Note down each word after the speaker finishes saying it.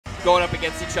going up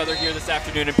against each other here this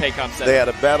afternoon in Paycom Center. They had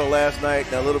a battle last night.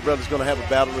 Now little brother's going to have a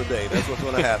battle today. That's what's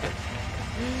going to happen.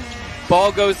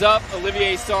 Ball goes up.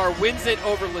 Olivier Sarr wins it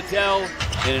over Liddell.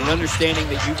 And an understanding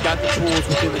that you've got the tools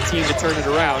within the team to turn it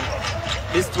around.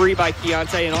 This three by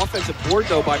Keontae, an offensive board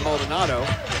though by Maldonado.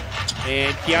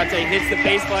 And Keontae hits the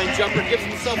baseline jumper, gives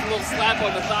himself a little slap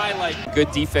on the thigh, like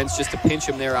good defense just to pinch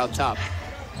him there out top.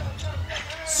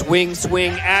 Swing,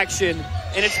 action,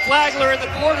 and it's Flagler in the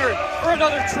corner for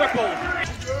another triple.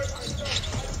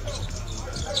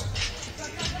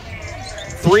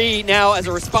 Three now as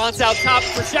a response out top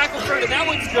for Shackelford, and that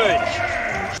one's good.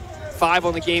 5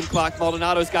 on the game clock.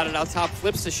 Maldonado's got it out top,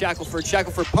 flips to Shackelford.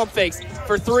 Shackelford pump fakes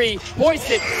for 3,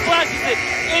 hoists it, flashes it,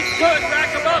 it's good, rack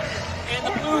him up. And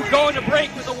the Blue going to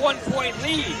break with a 1-point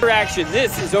lead. For action,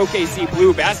 this is OKC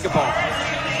Blue basketball.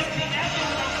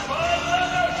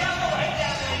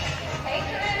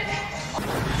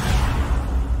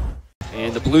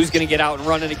 And the Blues going to get out and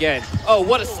run it again. Oh,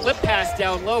 what a slip pass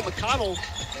down low. McConnell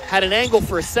had an angle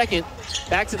for a second.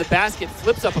 Back to the basket,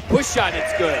 flips up a push shot, and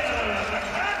it's good.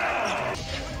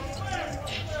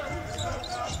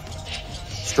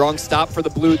 Strong stop for the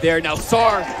Blue there. Now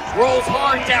Sarr rolls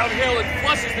hard downhill and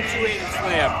flushes the two-handed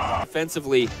slam.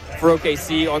 Defensively for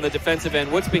OKC on the defensive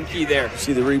end. What's been key there?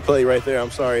 See the replay right there. I'm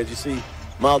sorry. As you see,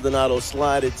 Maldonado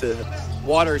slide it to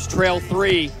Waters, trail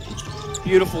 3.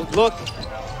 Beautiful look.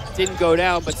 Didn't go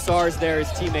down, but Sarr's there, his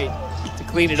teammate, to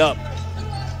clean it up.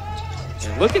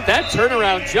 And look at that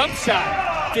turnaround jump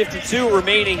shot. 52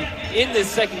 remaining in this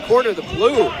second quarter. The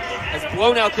Blue has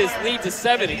blown out this lead to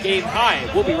 7, a game high.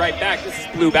 We'll be right back. This is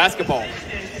Blue basketball.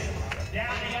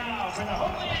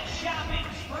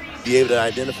 Be able to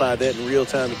identify that in real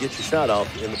time and get your shot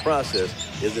off in the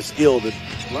process is a skill that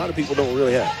a lot of people don't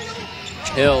really have.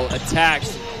 Hill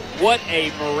attacks. What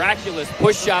a miraculous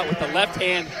push shot with the left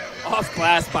hand off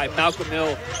glass by Malcolm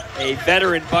Hill, a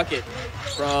veteran bucket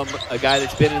from a guy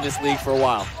that's been in this league for a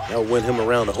while. That'll win him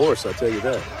around the horse, I'll tell you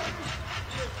that.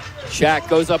 Shaq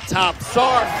goes up top.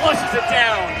 Sarr flushes it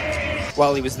down.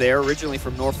 While he was there, originally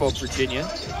from Norfolk, Virginia.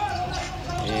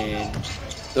 And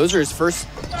those are his first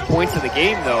points of the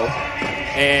game, though.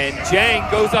 And Jang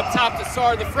goes up top to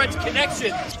Sarr, the French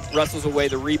connection. Wrestles away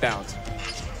the rebound.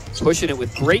 Pushing it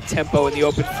with great tempo in the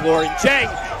open floor. And Jang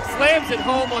slams it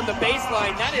home on the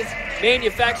baseline. That is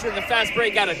manufacturing the fast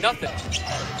break out of nothing.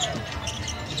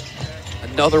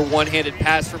 Another one-handed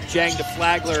pass from Jang to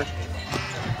Flagler.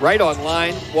 Right on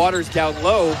line, Waters down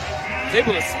low, was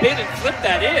able to spin and flip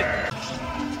that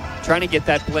in. Trying to get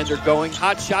that blender going.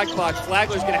 Hot shot clock,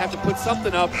 Flagler's gonna have to put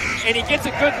something up, and he gets a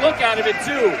good look out of it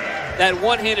too. That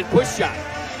one-handed push shot.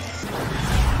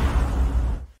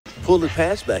 Pulled the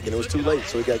pass back and it was too late,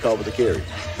 so he got called with the carry.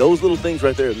 Those little things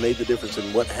right there have made the difference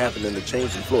in what happened in the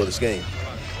change in floor of this game.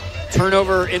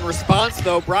 Turnover in response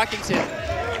though, Brockington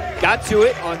got to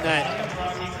it on that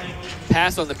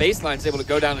pass on the baseline, is able to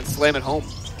go down and slam it home.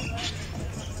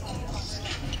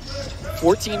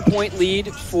 14-point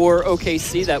lead for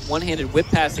OKC. That one-handed whip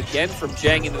pass again from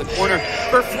Jang into the corner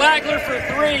for Flagler for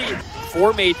 3.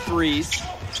 4 made threes.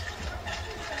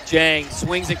 Jang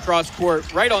swings it cross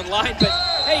court right on line, but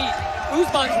hey,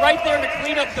 Usman's right there to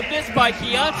clean up the miss by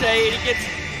Keontae, and he gets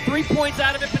 3 points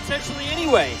out of it potentially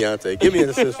anyway. Keontae, give me an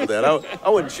assist for that. I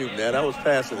wasn't shooting that. I was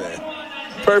passing that.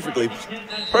 Perfectly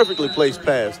placed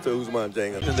pass to Usman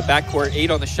Jang. In the backcourt, 8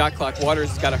 on the shot clock. Waters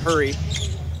has got to hurry.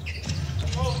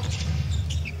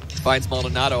 Finds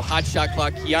Maldonado. Hot shot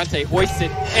clock. Keontae hoists it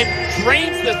and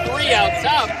drains the 3 out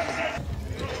top.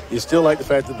 You still like the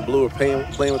fact that the Blue are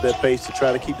playing with that pace to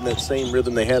try to keep in that same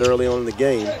rhythm they had early on in the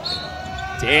game.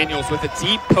 Daniels with a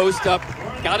deep post up.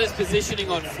 Got his positioning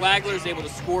on Flagler. Is able to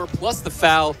score plus the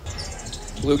foul.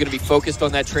 Blue going to be focused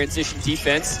on that transition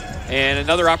defense. And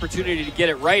another opportunity to get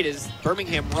it right is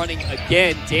Birmingham running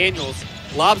again. Daniels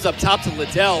lobs up top to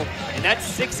Liddell. And that's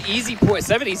 7 easy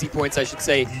points, I should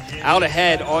say, out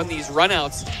ahead on these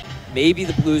runouts. Maybe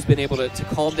the Blues been able to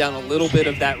calm down a little bit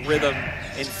of that rhythm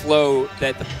and flow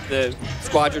that the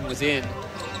Squadron was in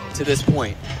to this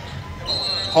point.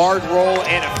 Hard roll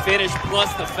and a finish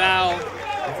plus the foul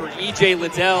for E.J.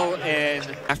 Liddell. And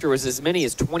afterwards, as many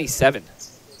as 27.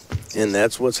 And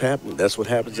that's what's happened. That's what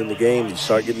happens in the game. You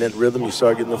start getting that rhythm, you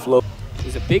start getting the flow.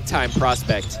 He's a big-time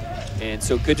prospect, and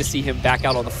so good to see him back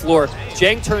out on the floor.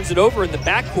 Jang turns it over in the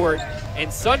backcourt,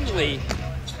 and suddenly,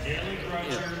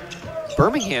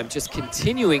 Birmingham just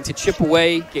continuing to chip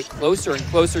away, get closer and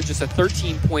closer. Just a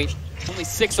 13-point, only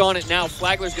 6 on it now.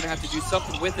 Flagler's going to have to do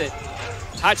something with it.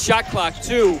 Hot shot clock,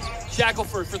 2.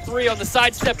 Shackelford for 3 on the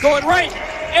sidestep, going right,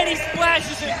 and he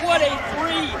splashes it. What a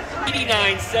 3!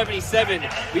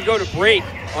 89-77. We go to break.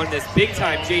 on this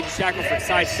big-time Jaden Shackelford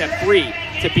sidestep 3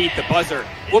 to beat the buzzer.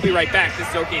 We'll be right back. This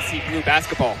is OKC Blue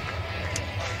basketball.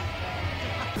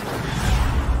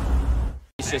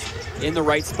 He's just in the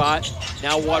right spot.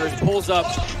 Now Waters pulls up,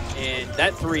 and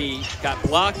that 3 got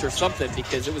blocked or something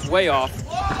because it was way off.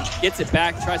 Gets it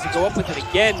back, tries to go up with it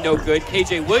again, no good.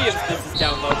 KJ Williams misses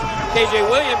down low. KJ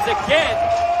Williams again.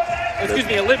 Excuse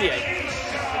me, Olivier.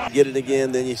 Get it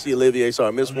again, then you see Olivier. Sorry,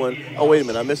 I missed one. Oh, wait a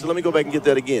minute, I missed it. Let me go back and get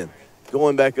that again.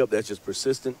 Going back up, that's just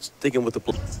persistent, sticking with the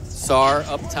play. Sarr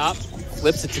up top,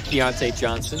 flips it to Keontae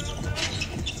Johnson.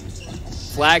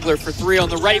 Flagler for 3 on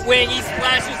the right wing. He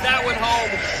splashes that one home.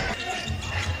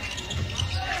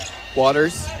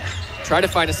 Waters try to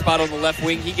find a spot on the left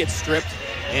wing. He gets stripped.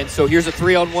 And so here's a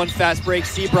 3-on-1 fast break.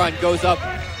 Sebron goes up,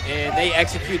 and they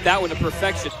execute that one to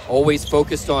perfection. Always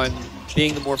focused on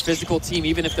being the more physical team,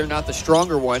 even if they're not the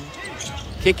stronger one.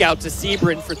 Kick out to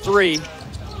Sebron for 3.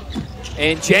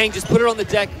 And Jang just put it on the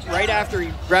deck right after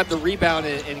he grabbed the rebound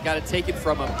and got it taken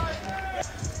from him.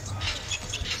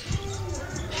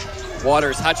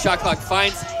 Waters, hot shot clock,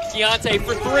 finds Keontae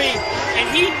for 3, and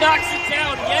he knocks it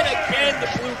down yet again.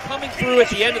 The Blue coming through at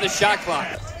the end of the shot clock.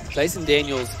 Dyson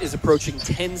Daniels is approaching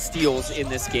 10 steals in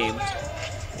this game,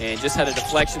 and just had a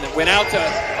deflection that went out to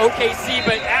OKC,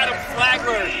 but Adam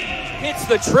Flagler hits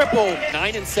the triple.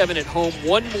 9-7 at home.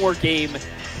 One more game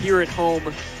here at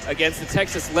home against the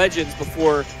Texas Legends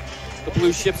before the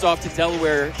Blue ships off to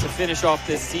Delaware to finish off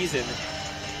this season.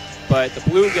 But the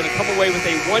Blue going to come away with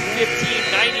a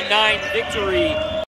 115-99 victory.